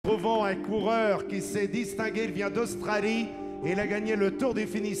également un coureur qui s'est distingué, il vient d'Australie et il a gagné le Tour du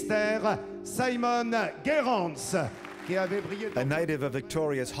Finistère, Simon Gerrans. A native of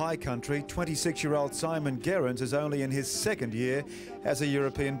Victoria's high country, 26-year-old Simon Gerrans is only in his second year as a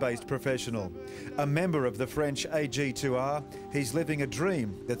European-based professional. A member of the French AG2R, he's living a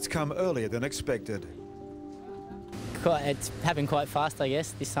dream that's come earlier than expected. It's happened quite fast, I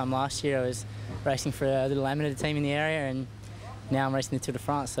guess. This time last year I was racing for a little amateur team in the area, and now I'm racing the Tour de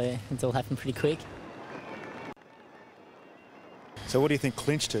France, so it's all happened pretty quick. So what do you think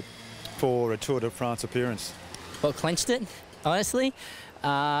clinched it for a Tour de France appearance? What clinched it, honestly?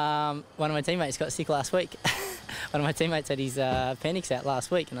 One of my teammates got sick last week. One of my teammates had his appendix out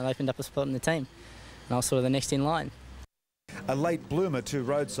last week, and I opened up a spot in the team, and I was sort of the next in line. A late bloomer to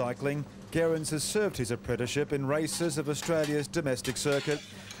road cycling, Gerrans has served his apprenticeship in races of Australia's domestic circuit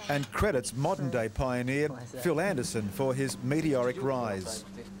and credits modern-day pioneer Phil Anderson for his meteoric rise.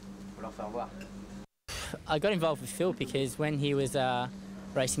 I got involved with Phil because when he was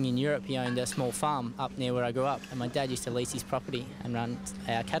racing in Europe, he owned a small farm up near where I grew up, and my dad used to lease his property and run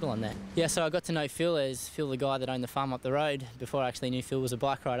our cattle on there. Yeah, so I got to know Phil as Phil, the guy that owned the farm up the road, before I actually knew Phil was a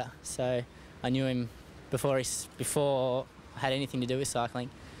bike rider. So I knew him before I had anything to do with cycling,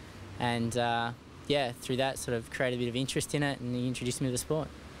 and yeah, through that sort of created a bit of interest in it, and he introduced me to the sport.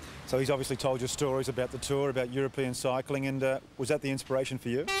 So he's obviously told you stories about the Tour, about European cycling, and was that the inspiration for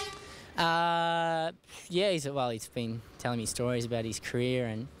you? Yeah, he's been telling me stories about his career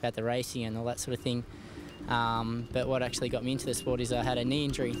and about the racing and all that sort of thing. But what actually got me into the sport is I had a knee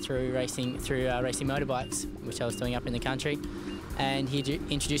injury through racing motorbikes, which I was doing up in the country, and he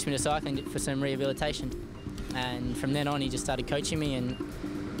introduced me to cycling for some rehabilitation. And from then on, he just started coaching me, and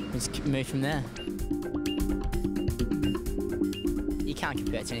we just moved from there. You can't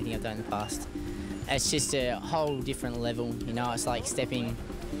compare it to anything I've done in the past. It's just a whole different level, you know. It's like stepping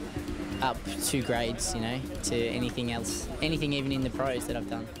up 2 grades, you know, to anything else, anything even in the pros that I've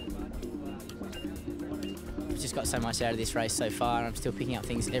done. I've just got so much out of this race so far, and I'm still picking up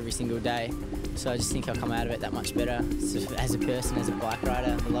things every single day. So I just think I'll come out of it that much better as a person, as a bike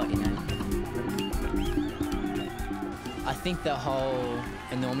rider, a lot, you know. I think the whole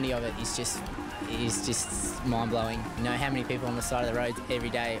enormity of it is just mind-blowing. You know, how many people on the side of the road every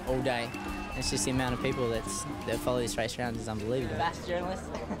day, all day. It's just the amount of people that follow this race around is unbelievable. Fast journalist.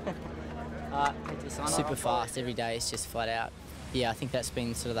 Super fast every day, it's just flat out. Yeah, I think that's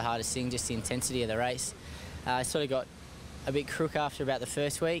been sort of the hardest thing, just the intensity of the race. I sort of got a bit crook after about the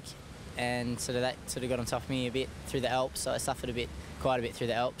first week, and that got on top of me a bit through the Alps, so I suffered quite a bit through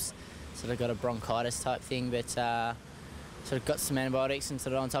the Alps. Sort of got a bronchitis type thing, but sort of got some antibiotics and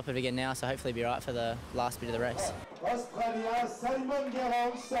sort of on top of it again now, so hopefully be right for the last bit of the race. Australien Simon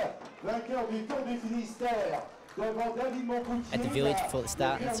Gerrans, vainqueur du Tour du Finistère. At the village before the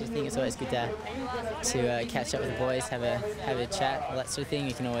start, that sort of thing, it's always good to catch up with the boys, have a chat, all that sort of thing.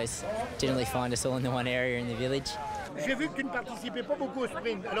 You can always generally find us all in the one area in the village. J'ai vu que tu ne participais pas beaucoup au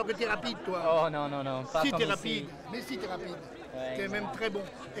sprint, alors que tu es rapide, toi. Oh non. Si tu es rapide, mais si tu es rapide. Ouais. Tu es même très bon,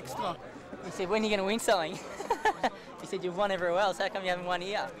 extra. He said, when are you going to win something? He said, you've won everywhere else, how come you haven't won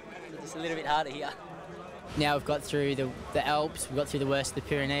here? It's just a little bit harder here. Now we've got through the Alps, we've got through the worst of the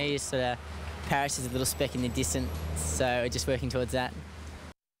Pyrenees, so Paris is a little speck in the distance, so we're just working towards that.